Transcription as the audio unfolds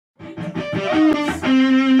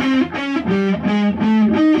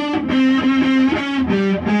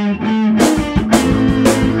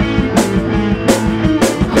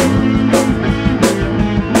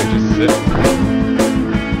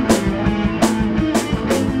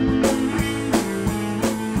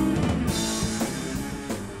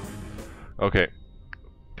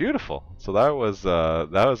Beautiful. So that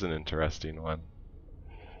was an interesting one.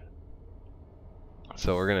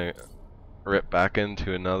 So we're gonna rip back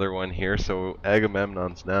into another one here. So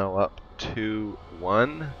Agamemnon's now up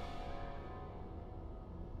 2-1.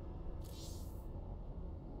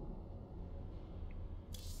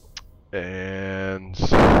 And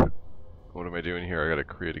what am I doing here? I gotta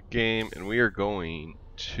create a game, and we are going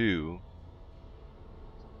to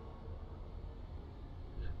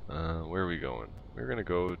where are we going? We're gonna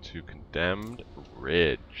go to Condemned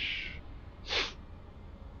Ridge.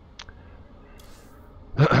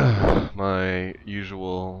 My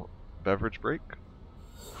usual beverage break.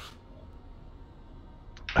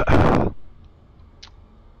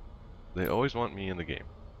 They always want me in the game.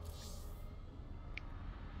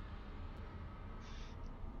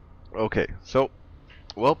 Okay, so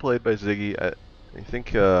well played by Ziggy. I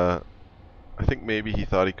think maybe he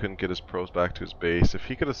thought he couldn't get his probes back to his base. If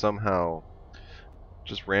he could have somehow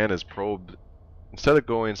just ran his probe instead of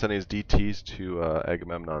going and sending his DTs to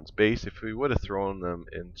Agamemnon's base, if we would have thrown them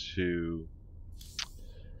into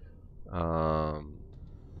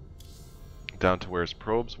down to where his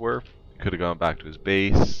probes were, he could have gone back to his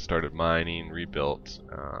base, started mining, rebuilt,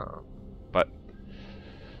 but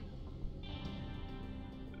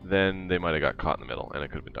then they might have got caught in the middle and it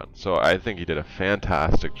could have been done. So I think he did a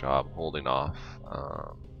fantastic job holding off,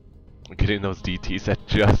 getting those DTs at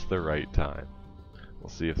just the right time. We'll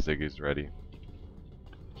see if Ziggy's ready.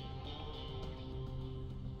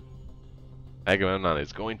 Agamemnon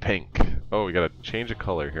is going pink. Oh, we gotta change a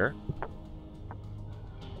color here.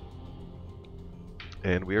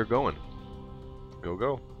 And we are going. Go,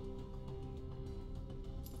 go.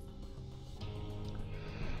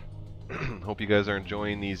 Hope you guys are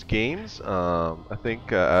enjoying these games. I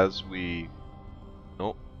think as we...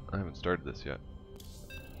 Nope, I haven't started this yet.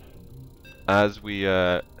 As we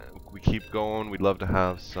keep going, we'd love to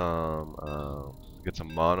have some... get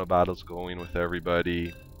some mono battles going with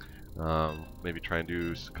everybody. Maybe try and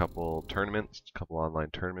do a couple tournaments, a couple online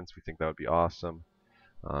tournaments. We think that would be awesome.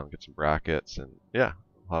 Get some brackets, and yeah,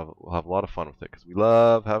 we'll have a lot of fun with it because we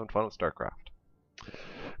love having fun with Starcraft,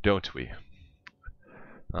 don't we?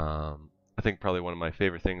 I think probably one of my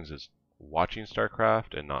favorite things is watching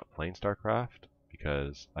Starcraft and not playing Starcraft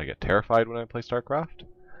because I get terrified when I play Starcraft,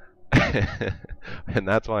 and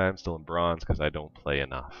that's why I'm still in bronze because I don't play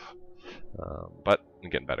enough. But I'm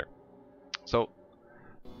getting better. So.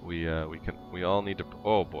 We all need to.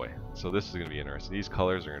 Oh boy! So this is gonna be interesting. These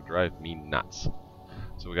colors are gonna drive me nuts.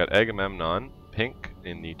 So we got Agamemnon, pink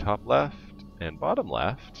in the top left and bottom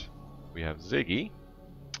left. We have Ziggy,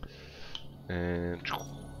 and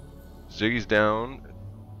Ziggy's down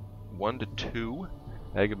 1-2.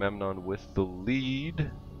 Agamemnon with the lead,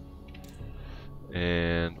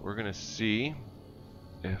 and we're gonna see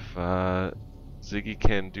if Ziggy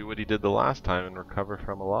can do what he did the last time and recover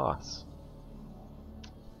from a loss.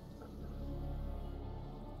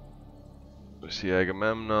 We see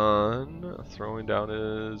Agamemnon throwing down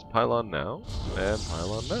his pylon now, and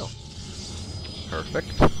pylon now.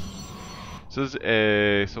 Perfect. So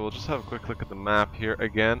we'll just have a quick look at the map here.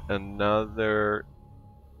 Again, another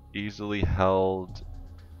easily held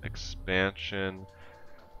expansion.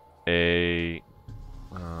 A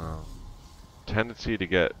tendency to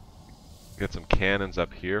get some cannons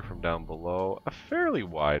up here from down below. A fairly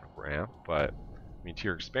wide ramp, but I mean, to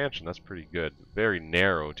your expansion, that's pretty good. Very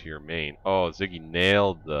narrow to your main. Oh, Ziggy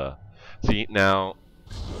nailed the... See, now,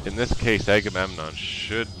 in this case, Agamemnon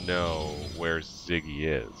should know where Ziggy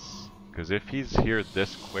is. Because if he's here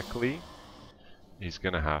this quickly, he's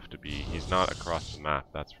going to have to be... He's not across the map,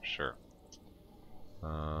 that's for sure.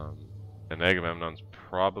 And Agamemnon's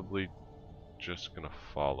probably just going to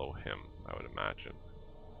follow him, I would imagine.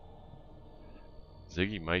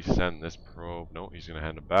 Ziggy might send this probe. No, he's going to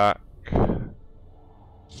hand it back.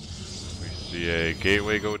 We see a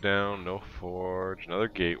gateway go down, no forge, another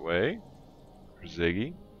gateway for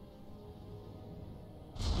Ziggy.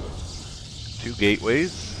 2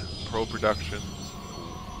 gateways, pro productions,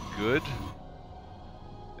 good.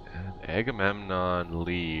 And Agamemnon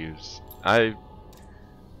leaves. I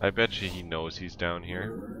bet you he knows he's down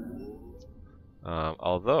here.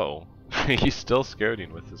 Although, he's still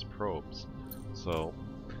scouting with his probes. So,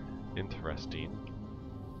 interesting.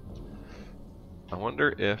 I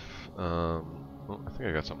wonder if, oh, I think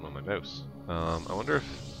I got something on my mouse. I wonder if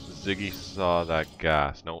Ziggy saw that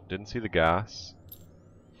gas. No, didn't see the gas.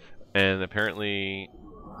 And apparently,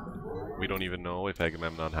 we don't even know if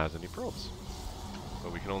Agamemnon has any probes.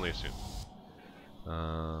 But we can only assume.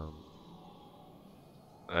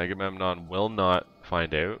 Agamemnon will not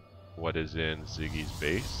find out what is in Ziggy's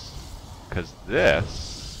base. Because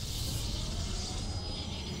this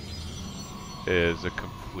is a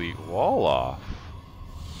complete wall off.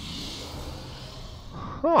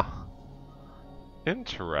 Huh.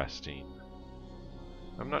 Interesting.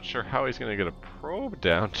 I'm not sure how he's going to get a probe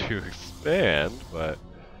down to expand, but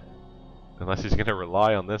unless he's going to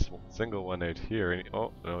rely on this single one out here. And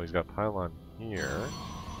oh, no, he's got pylon here.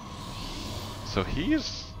 So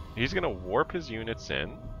he's going to warp his units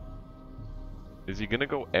in. Is he going to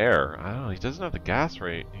go air? I don't know. He doesn't have the gas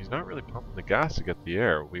rate. He's not really pumping the gas to get the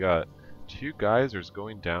air. We got 2 geysers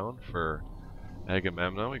going down for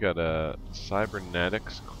Agamemnon. We got a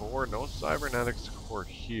cybernetics core. No cybernetics core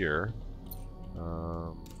here.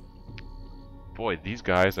 Boy, these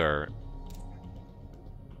guys are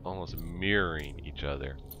almost mirroring each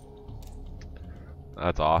other.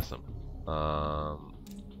 That's awesome.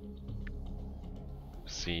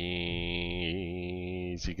 Is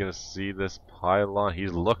he gonna see this pylon?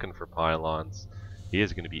 He's looking for pylons. He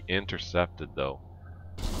is gonna be intercepted though.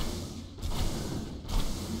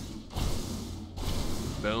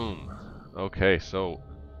 Boom. Okay, so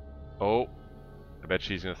oh, I bet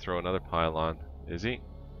she's gonna throw another pylon. Is he?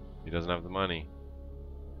 He doesn't have the money.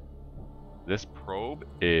 This probe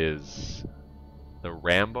is the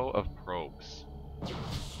Rambo of probes.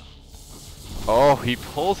 Oh, he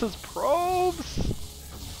pulls his probes!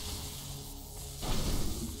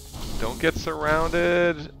 Don't get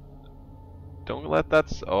surrounded. Don't let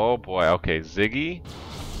that... Oh boy, okay, Ziggy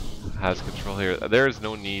has control here. There is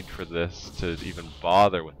no need for this to even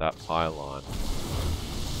bother with that pylon.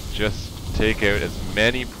 Just take out as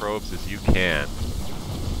many probes as you can.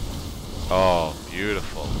 Oh,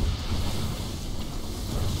 beautiful.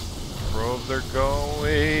 Probes are going.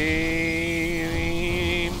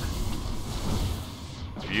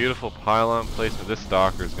 Beautiful pylon placement. This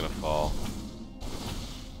stalker is gonna fall.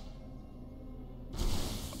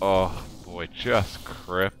 Oh boy, just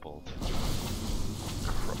crippled.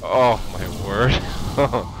 Oh my word.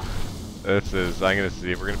 This is, I'm gonna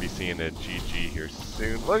see, we're gonna be seeing a GG here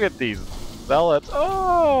soon. Look at these zealots.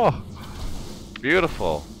 Oh!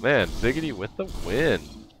 Beautiful. Man, Ziggity with the win.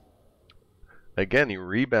 Again, he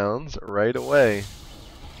rebounds right away.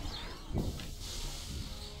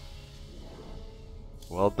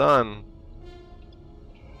 Well done.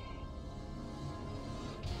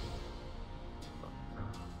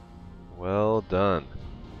 Well done.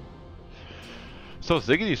 So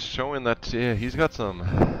Ziggity's showing that he's got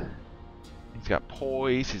some. He's got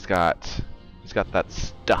poise. He's got that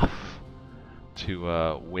stuff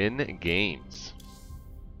to win games.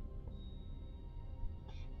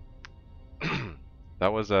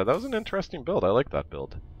 That was an interesting build. I like that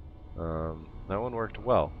build. That one worked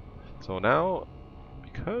well. So now,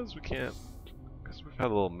 because we've had a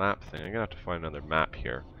little map thing, I'm gonna have to find another map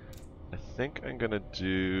here. I think I'm gonna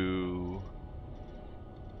do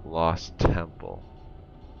Lost Temple.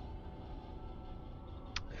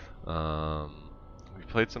 We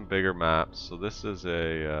played some bigger maps, so this is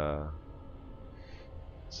a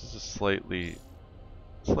slightly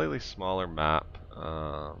smaller map,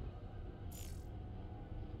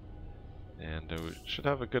 and we should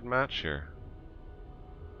have a good match here.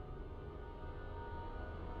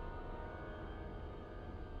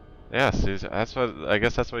 Yes, that's what I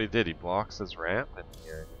guess that's what he did. He blocks his ramp and he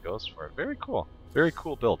goes for it. Very cool. Very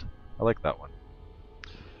cool build. I like that one.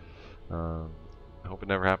 I hope it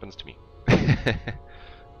never happens to me.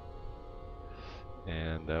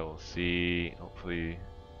 And we'll see. Hopefully,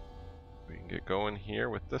 we can get going here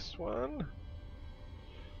with this one.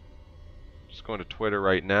 Just going to Twitter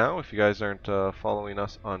right now. If you guys aren't following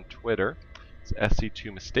us on Twitter, it's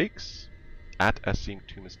SC2Mistakes. At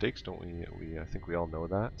SC2Mistakes. Don't we? I think we all know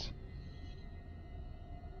that.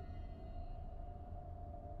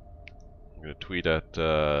 I'm gonna tweet at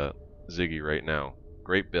Ziggy right now.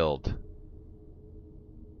 Great build.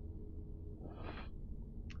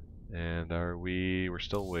 And we're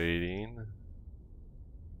still waiting.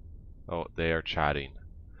 Oh, they are chatting.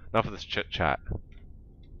 Enough of this chit chat.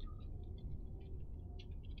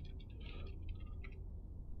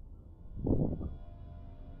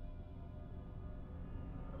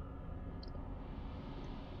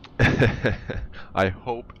 I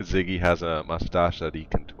hope Ziggy has a mustache that he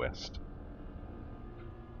can twist.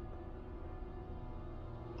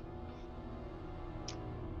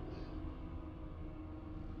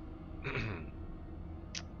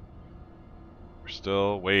 We're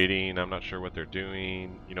still waiting. I'm not sure what they're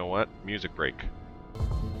doing. You know what? Music break.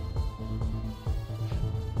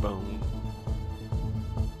 Boom.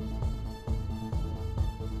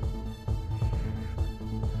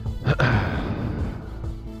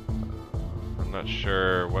 I'm not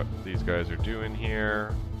sure what these guys are doing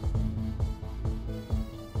here.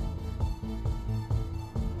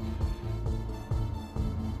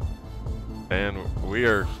 And we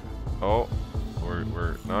are... Oh,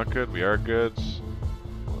 we're not good. We are good.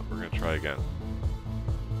 We're going to try again.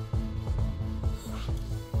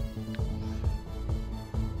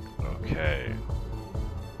 Okay.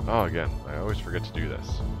 Oh, again, I always forget to do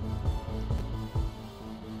this.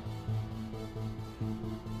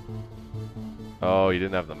 Oh, you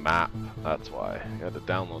didn't have the map. That's why. You had to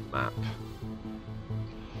download the map.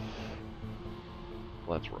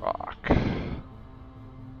 Let's rock.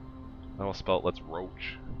 I will spell it let's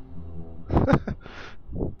roach.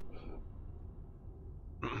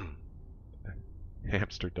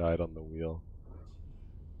 Hamster died on the wheel.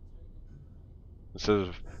 Instead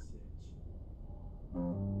of...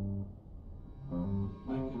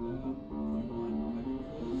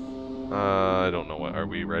 I don't know what. Are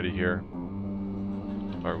we ready here?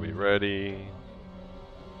 Are we ready?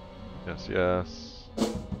 Yes, yes.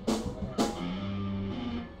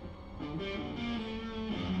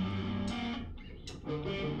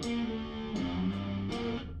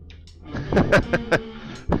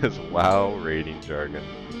 This WoW rating jargon.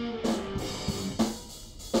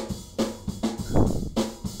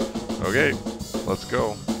 Okay, let's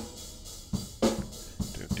go.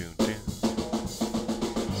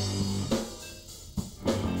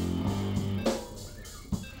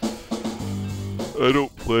 I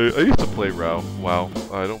don't play. I used to play WoW.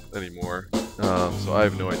 I don't anymore. So I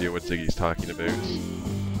have no idea what Ziggy's talking about.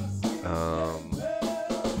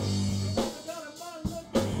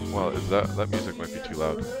 Well, is that music might be too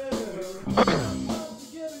loud.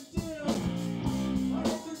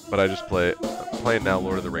 But I just play. I'm playing now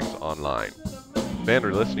Lord of the Rings online. The band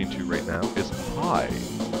we're listening to right now is Pi,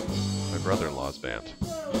 my brother-in-law's band.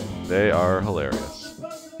 They are hilarious,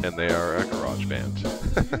 and they are a garage band.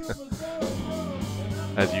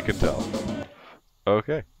 As you can tell.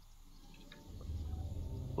 Okay.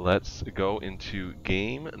 Let's go into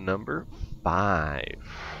game number 5.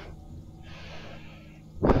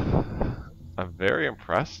 I'm very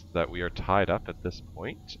impressed that we are tied up at this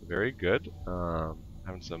point. Very good.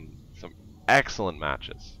 Having some excellent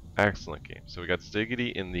matches. Excellent games. So we got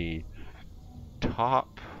Ziggity in the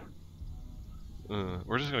top.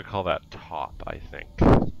 We're just going to call that top, I think.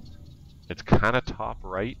 It's kind of top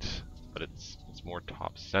right, but it's more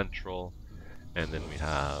top central, and then we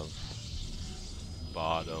have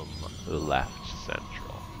bottom left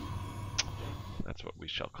central. That's what we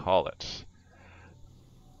shall call it.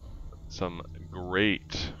 Some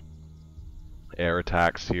great air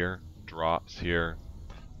attacks here, drops here.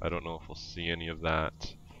 I don't know if we'll see any of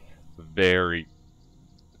that. Very,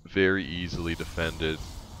 very easily defended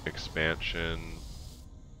expansion.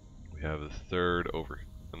 We have the third over.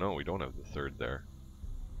 No, we don't have the third there.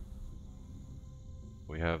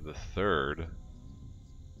 We have the third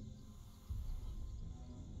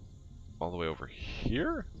all the way over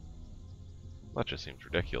here? That just seems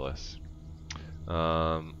ridiculous.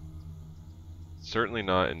 Certainly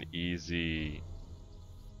not an easy...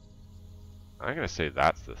 I'm gonna say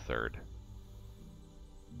that's the third.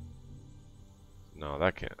 No,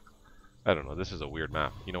 that can't. I don't know, this is a weird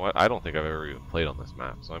map. You know what, I don't think I've ever even played on this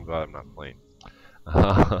map, so I'm glad I'm not playing.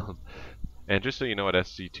 And just so you know, at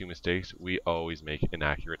SC2 Mistakes, we always make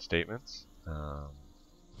inaccurate statements.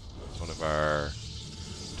 It's one of our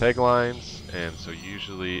taglines, and so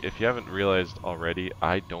usually, if you haven't realized already,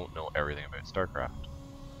 I don't know everything about StarCraft.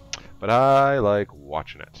 But I like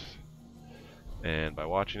watching it. And by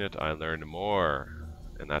watching it, I learn more,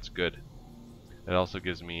 and that's good. It also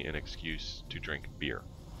gives me an excuse to drink beer.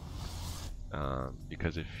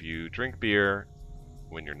 Because if you drink beer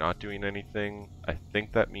when you're not doing anything, I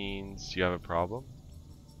think that means you have a problem.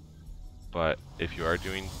 But if you are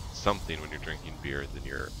doing something when you're drinking beer, then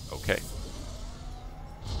you're okay.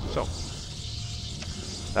 So,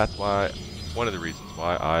 that's why, one of the reasons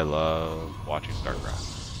why I love watching StarCraft.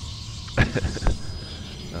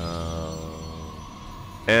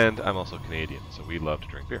 And I'm also Canadian, so we love to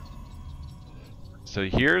drink beer. So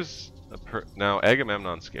here's now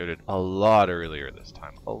Agamemnon scouted a lot earlier this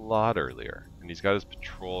time, a lot earlier, and he's got his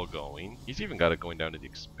patrol going. He's even got it going down to the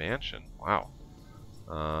expansion. Wow.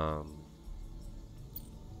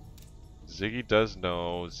 Ziggy does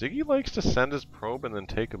know. Ziggy likes to send his probe and then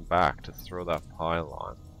take him back to throw that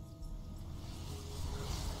pylon.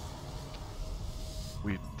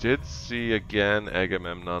 We did see again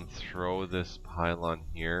Agamemnon throw this pylon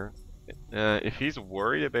here. If he's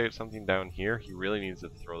worried about something down here, he really needs to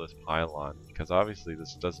throw this pylon, because obviously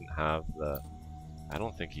this doesn't have the... I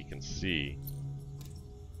don't think he can see.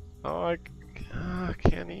 Oh,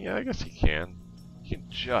 can he? I guess he can. He can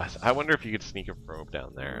just... I wonder if he could sneak a probe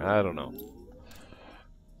down there. I don't know.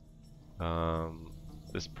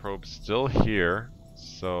 This probe's still here,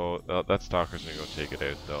 So that Stalker's gonna go take it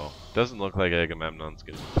out though. Doesn't look like Agamemnon's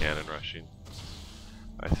gonna be cannon rushing.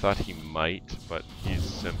 I thought he might, but he's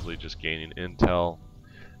simply just gaining intel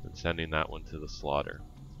and sending that one to the slaughter.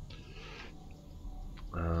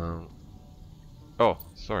 Oh,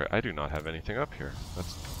 sorry, I do not have anything up here.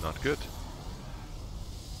 That's not good.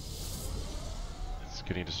 It's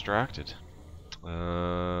getting distracted. We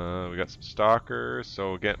got some stalkers.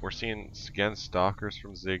 So again, we're seeing stalkers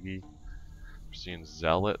from Ziggy. We're seeing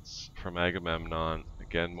zealots from Agamemnon.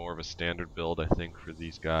 Again, more of a standard build, I think, for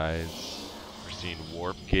these guys. We're seeing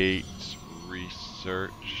warp gate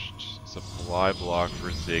researched, supply block for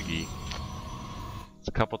Ziggy. It's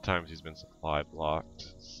a couple times he's been supply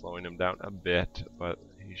blocked, slowing him down a bit, but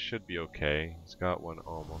he should be okay. He's got one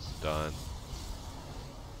almost done.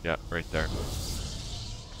 Yeah, right there.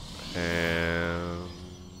 And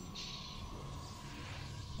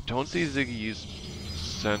don't see Ziggy use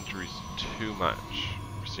sentries too much.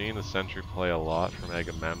 We're seeing the sentry play a lot from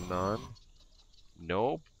Agamemnon.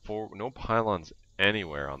 No pylons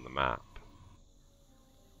anywhere on the map.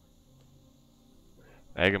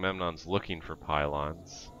 Agamemnon's looking for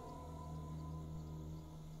pylons.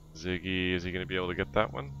 Ziggy, is he going to be able to get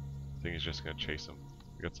that one? I think he's just going to chase him.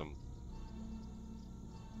 We got some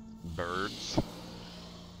birds.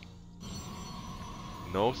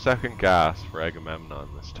 No second gas for Agamemnon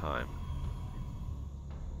this time.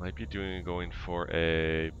 Might be going for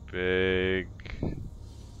a big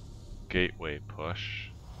gateway push.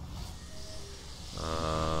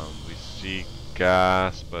 We see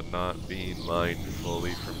gas, but not being mined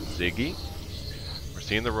fully from Ziggy. We're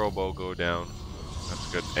seeing the robo go down.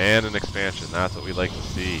 That's good. And an expansion. That's what we like to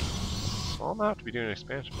see. Small map to be doing an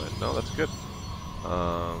expansion, but no, that's good.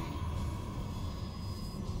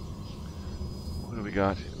 What do we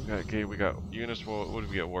got? We got units. What did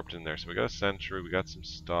we get warped in there? So we got a sentry. We got some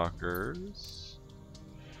stalkers.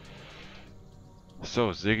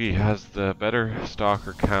 So Ziggy has the better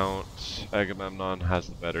stalker count. Agamemnon has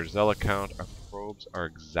the better zealot count. Our probes are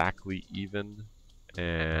exactly even,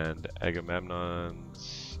 and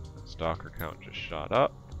Agamemnon's stalker count just shot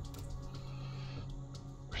up.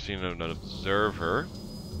 We're seeing an observer.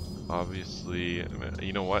 Obviously, I mean,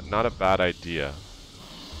 you know what? Not a bad idea.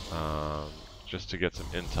 Just to get some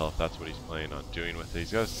intel if that's what he's planning on doing with it.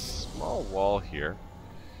 He's got a small wall here.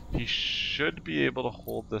 He should be able to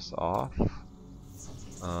hold this off.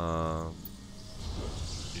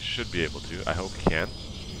 He should be able to. I hope he can.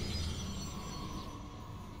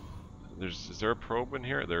 Is there a probe in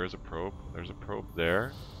here? There is a probe. There's a probe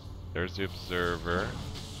there. There's the observer.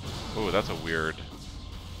 Oh, that's a weird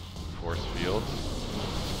force field.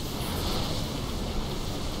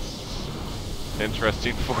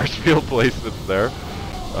 Interesting force field placement there.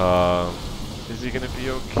 Is he gonna be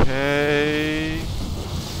okay?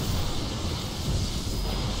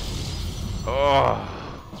 Oh,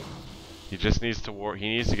 he just needs to warp. He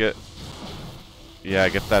needs to get. Yeah,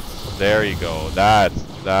 get that. There you go. That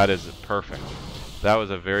is perfect. That was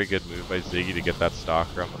a very good move by Ziggy to get that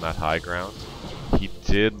stalker up on that high ground. He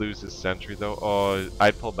did lose his sentry though. Oh,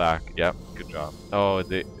 I'd pull back. Yep, good job. Oh,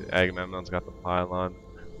 Agamemnon's got the pylon.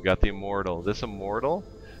 We got the immortal. This immortal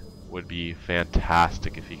would be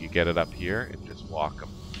fantastic if he could get it up here and just walk him.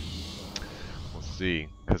 We'll see,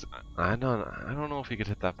 because I don't know if he could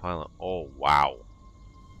hit that pylon. Oh wow,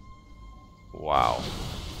 wow.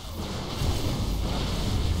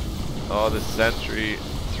 Oh, the sentry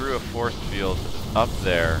threw a force field up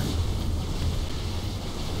there,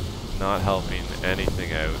 not helping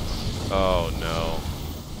anything out. Oh no.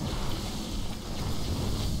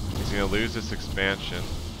 He's gonna lose this expansion.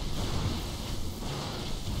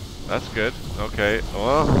 That's good. Okay.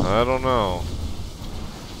 Well, I don't know.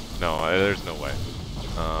 No, there's no way.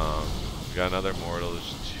 We got another mortal.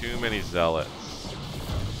 There's too many zealots.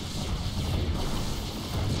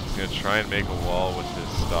 He's gonna try and make a wall with his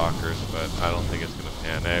stalkers, but I don't think it's gonna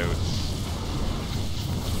pan out.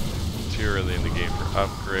 Too early in the game for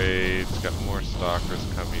upgrades. Got more stalkers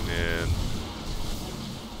coming in.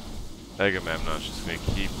 Agamemnon's just gonna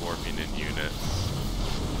keep warping in units.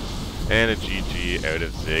 And a GG out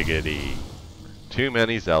of Ziggity. Too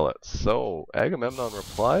many zealots. So Agamemnon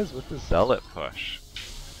replies with a zealot push.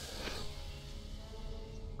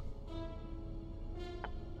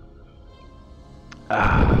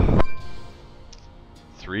 Ah.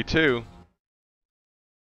 3-2.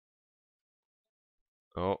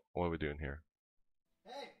 Oh, what are we doing here?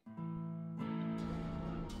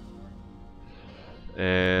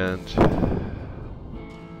 And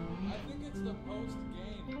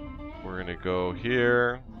we're gonna go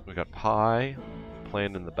here. We got Pi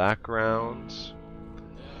playing in the background.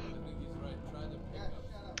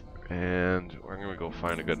 And we're gonna go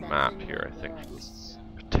find a good map here, I think, for this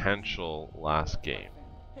potential last game.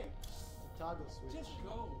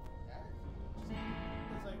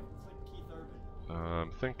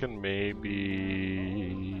 I'm thinking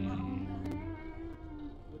maybe...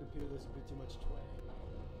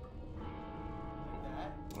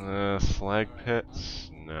 slag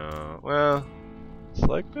pits? No. Well,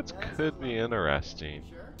 slag pits could be interesting.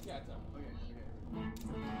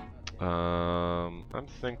 I'm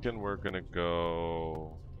thinking we're gonna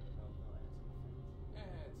go...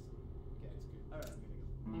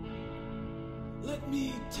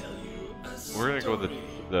 We're gonna go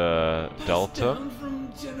the Delta, and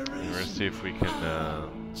we're gonna see if we can,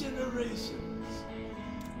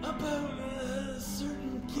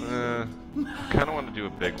 kind of want to do a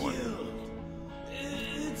big one.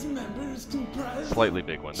 Slightly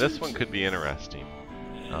big one. This one could be interesting.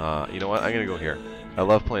 You know what? I'm gonna go here. I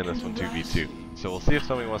love playing this one 2v2. So we'll see if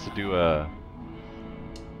somebody wants to do a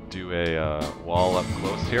wall up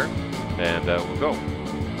close here, and we'll go.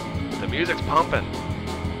 The music's pumping.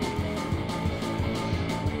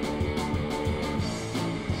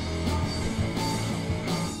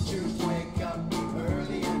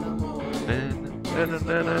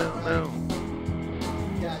 No.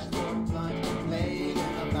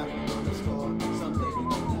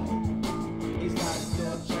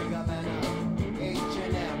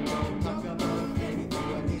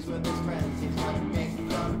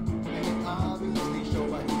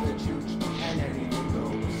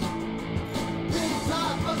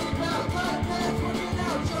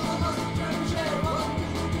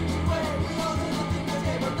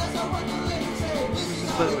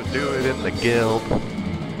 Do it in the guild.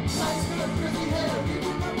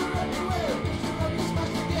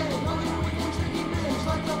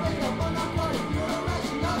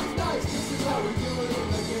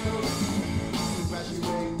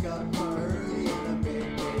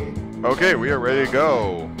 Okay, we are ready to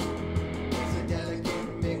go.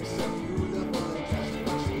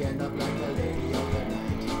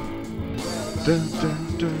 Dun,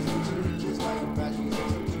 dun, dun.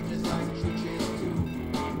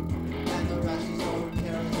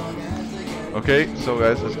 Okay, so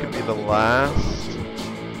guys, this could be the last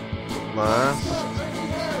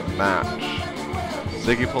match.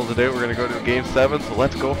 Ziggy pulled it out. We're gonna go to Game 7, so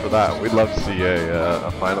let's go for that. We'd love to see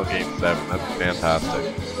a final Game 7. That'd be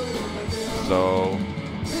fantastic. So,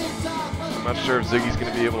 I'm not sure if Ziggy's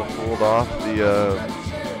gonna be able to hold off the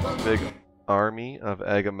big army of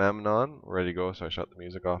Agamemnon. We're ready to go, so I shut the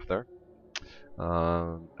music off there.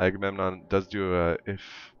 Agamemnon does do if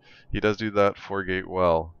he does do that 4-gate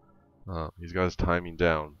well. He's got his timing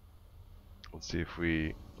down. Let's see if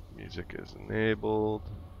music is enabled.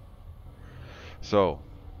 So,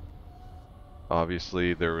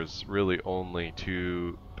 obviously there was really only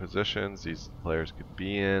 2 positions these players could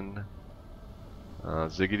be in.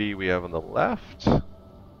 Ziggity we have on the left.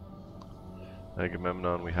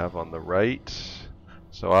 Agamemnon we have on the right.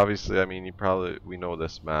 So obviously, I mean, we know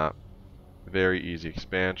this map. Very easy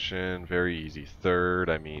expansion, very easy third.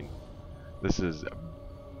 I mean, this is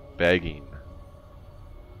begging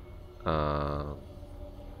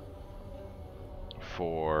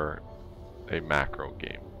for a macro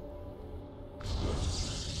game.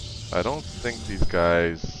 I don't think these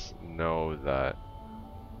guys know that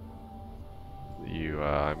you.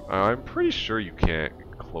 I'm pretty sure you can't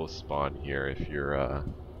close spawn here if you're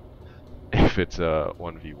if it's a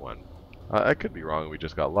 1v1. I could be wrong. We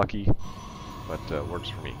just got lucky, but works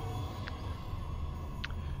for me.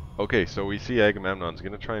 Okay, so we see Agamemnon's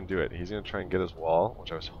going to try and do it. He's going to try and get his wall,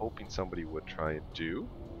 which I was hoping somebody would try and do.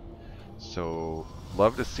 So,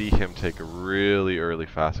 love to see him take a really early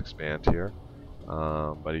fast expand here.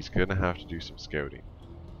 But he's going to have to do some scouting.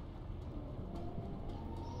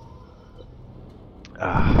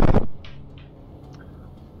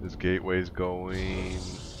 His gateway's going.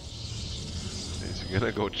 He's going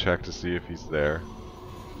to go check to see if he's there.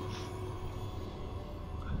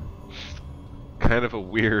 Kind of a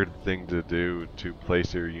weird thing to do, to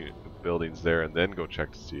place your buildings there and then go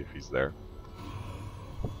check to see if he's there.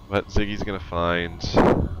 But Ziggy's gonna find.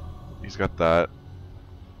 He's got that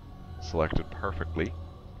selected perfectly.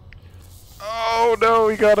 Oh no,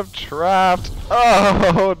 he got him trapped.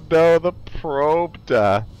 Oh no, the probe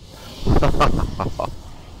death.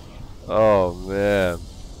 Oh man.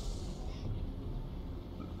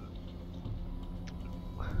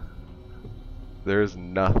 There's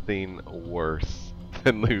nothing worse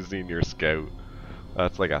than losing your scout.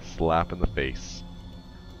 That's like a slap in the face.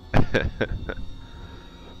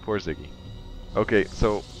 Poor Ziggy. Okay,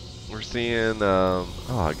 so we're seeing, oh,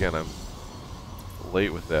 again, I'm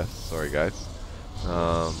late with this. Sorry, guys.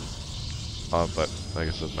 But I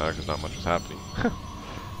guess it doesn't matter because not much was happening.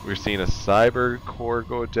 We're seeing a cyber core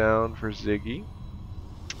go down for Ziggy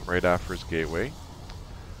right after his gateway.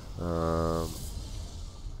 We're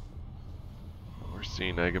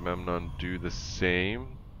seeing Agamemnon do the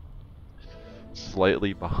same.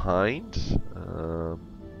 Slightly behind.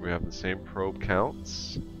 We have the same probe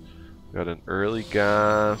counts. We got an early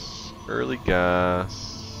gas.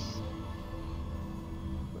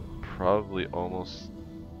 Probably almost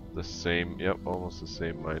the same. Yep, almost the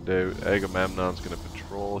same mind out. Agamemnon's gonna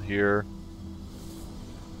patrol here.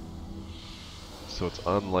 So it's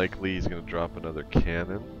unlikely he's gonna drop another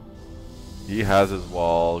cannon. He has his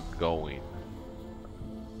wall going.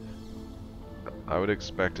 I would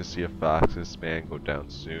expect to see a fast expand go down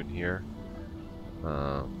soon here.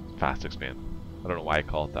 Fast expand. I don't know why I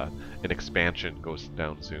call it that. An expansion goes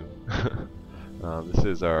down soon. This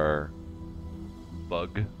is our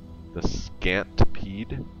bug, the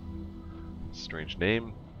Scantipede. Strange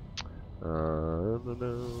name.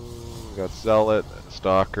 We got Zealot,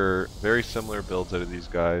 Stalker. Very similar builds out of these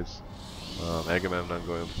guys. Agamemnon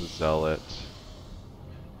going for the Zealot.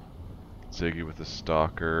 Ziggy with the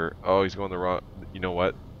Stalker. Oh, he's going the wrong. You know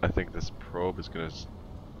what? I think this probe is gonna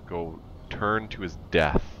go turn to his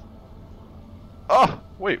death. Oh,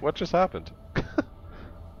 wait, what just happened?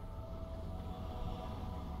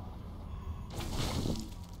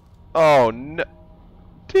 Oh no!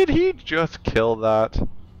 Did he just kill that?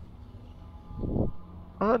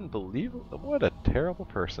 Unbelievable! What a terrible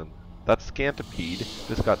person. That Scantipede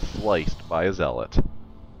just got sliced by a Zealot.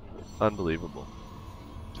 Unbelievable.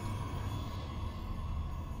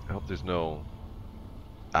 I hope there's no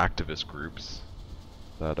activist groups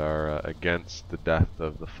that are against the death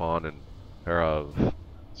of the Fawn and of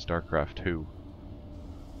Starcraft 2.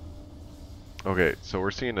 Okay, so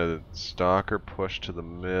we're seeing a Stalker push to the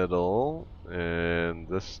middle, and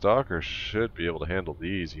this Stalker should be able to handle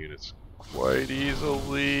these units quite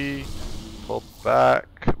easily. Pull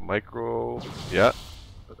back, micro, yeah.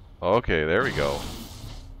 Okay, there we go.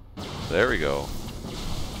 There we go.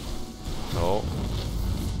 Oh.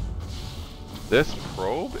 This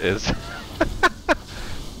probe is...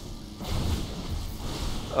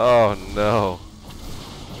 Oh no.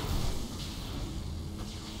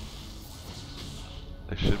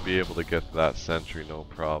 I should be able to get to that sentry, no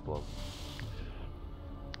problem.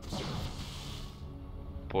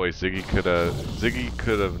 Boy, Ziggy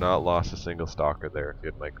could have not lost a single stalker there if he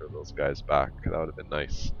had microed those guys back. That would have been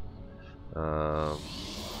nice. We're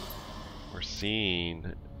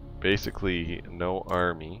seeing basically no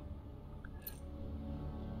army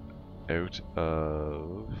out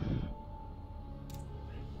of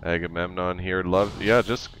Agamemnon here. Yeah,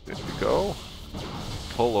 just go.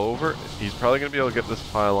 Pull over. He's probably going to be able to get this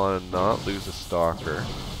pylon and not lose a stalker.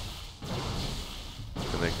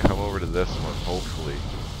 And then come over to this one, hopefully.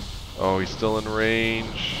 Oh, he's still in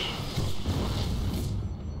range.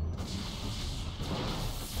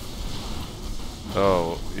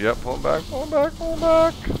 Oh, yep, pull him back, pull him back, pull him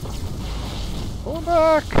back. Pull him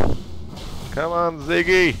back. Come on,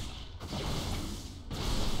 Ziggy.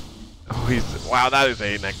 Oh, he's... Wow, that is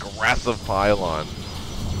an aggressive pylon.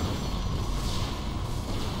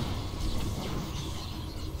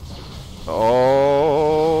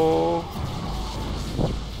 Oh,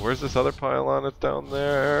 where's this other pylon? It's down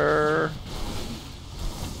there.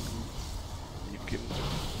 You can.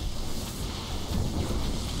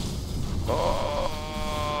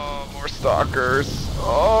 Oh, more stalkers.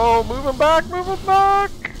 Oh, move him back! Move him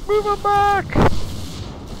back! Move him back!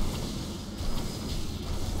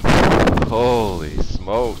 Holy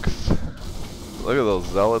smokes! Look at those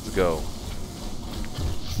zealots go.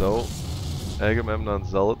 So. Agamemnon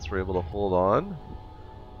Zealots were able to hold on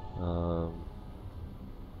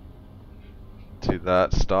to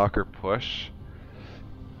that stalker push.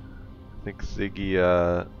 I think Ziggy.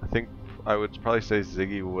 I think I would probably say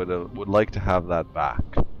Ziggy would like to have that back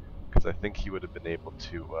because I think he would have been able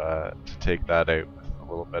to take that out with a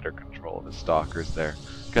little better control of his stalkers there.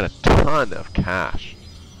 Got a ton of cash.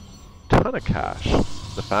 Ton of cash.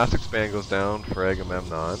 The fast expand goes down for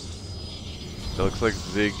Agamemnon. It looks like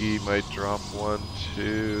Ziggy might drop one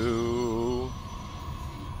too.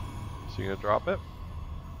 Is he gonna drop it?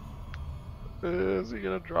 Is he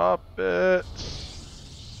gonna drop it?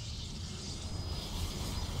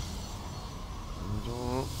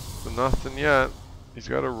 Nothing yet. He's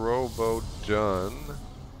got a robo done.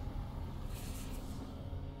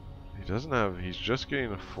 He doesn't have. He's just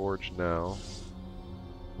getting a forge now.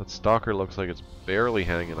 That stalker looks like it's barely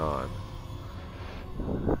hanging on.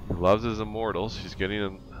 He loves his immortals. He's getting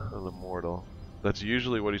an immortal. That's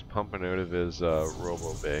usually what he's pumping out of his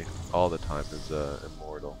Robo Bay all the time, is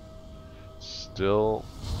immortal. still...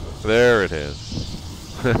 There it is.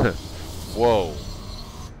 Whoa.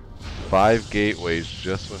 5 gateways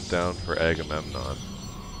just went down for Agamemnon.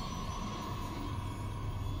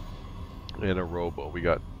 And a robo. We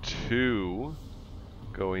got 2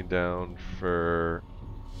 going down for...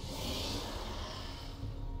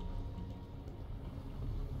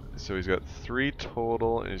 So he's got 3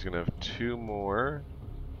 total, and he's going to have 2 more.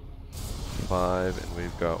 5, and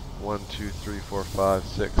we've got 1, 2, 3, 4, 5,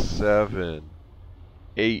 6, 7,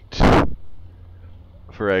 8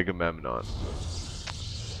 for Agamemnon.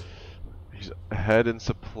 He's ahead in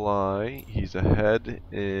supply. He's ahead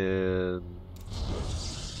in...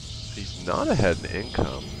 He's not ahead in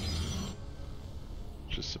income,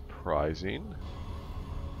 which is surprising.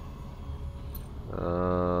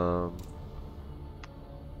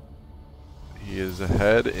 He is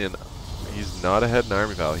ahead in... He's not ahead in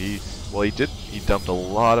army value. He dumped a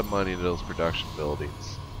lot of money into those production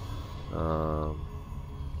buildings.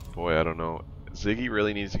 Boy, I don't know. Ziggy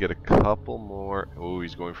really needs to get a couple more. Oh,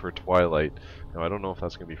 he's going for a Twilight. Now, I don't know if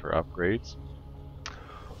that's going to be for upgrades.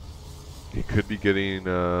 He could be getting,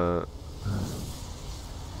 I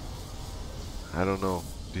don't know.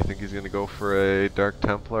 Do you think he's going to go for a Dark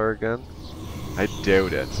Templar again? I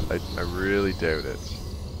doubt it. I really doubt it.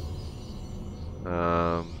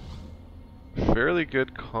 Fairly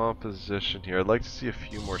good composition here. I'd like to see a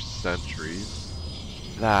few more sentries.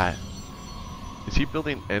 That. Is he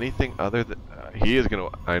building anything other than... he is going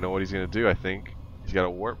to... I know what he's going to do, I think. He's got a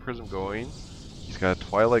Warp Prism going. He's got a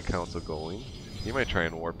Twilight Council going. He might try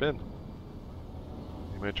and warp in.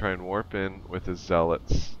 He might try and warp in with his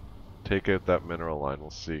Zealots. Take out that mineral line, we'll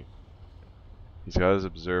see. He's got his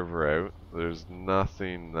Observer out. There's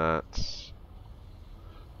nothing that's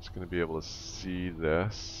going to be able to see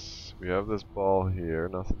this. We have this ball here.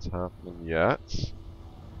 Nothing's happening yet.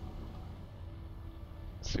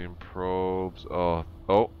 Seeing probes. Oh,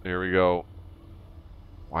 here we go.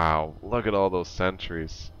 Wow, look at all those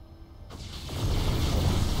sentries.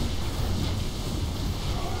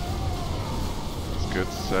 It's good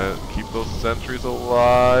set. Keep those sentries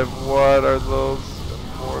alive. What are those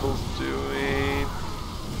immortals doing?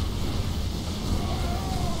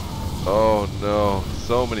 Oh no,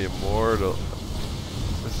 so many immortal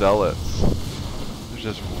zealots. They're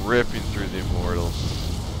just ripping through the immortals.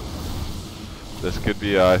 This could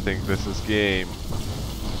be, I think this is game.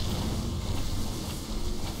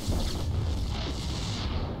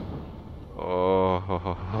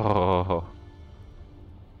 Oh.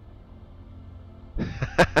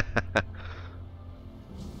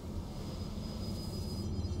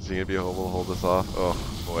 Is he gonna be able to hold this off? Oh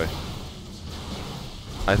boy.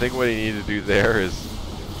 I think what you need to do there is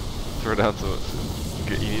throw down some...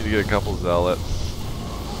 You need to get a couple zealots.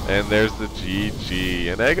 And there's the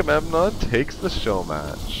GG. And Agamemnon takes the show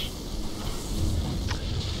match.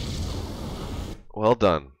 Well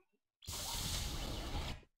done.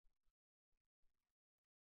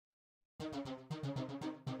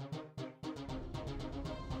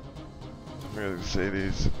 I'm gonna say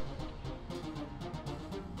these.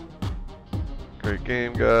 Great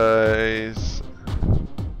game, guys.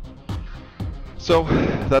 So,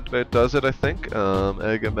 that about does it, I think.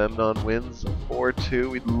 Agamemnon wins 4-2.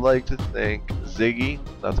 We'd like to thank Ziggy.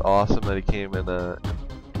 That's awesome that he came and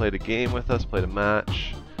played a game with us, played a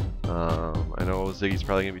match. I know Ziggy's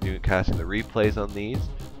probably going to be casting the replays on these,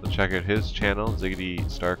 so check out his channel, Ziggity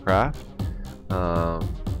Starcraft.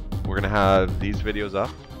 We're going to have these videos up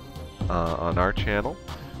on our channel,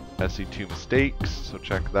 SE2 Mistakes, so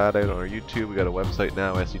check that out on our YouTube. We got a website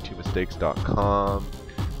now, se2mistakes.com.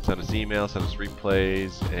 Send us emails, send us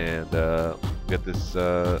replays, and get this.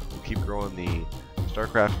 Keep growing the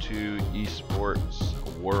StarCraft 2 esports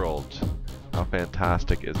world. How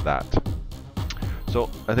fantastic is that? So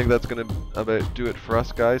I think that's gonna about do it for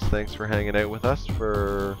us, guys. Thanks for hanging out with us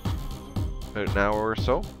for about an hour or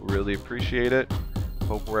so. Really appreciate it.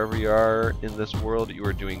 Hope wherever you are in this world, you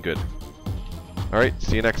are doing good. All right,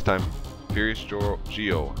 see you next time.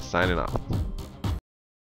 FuriousGeo signing off.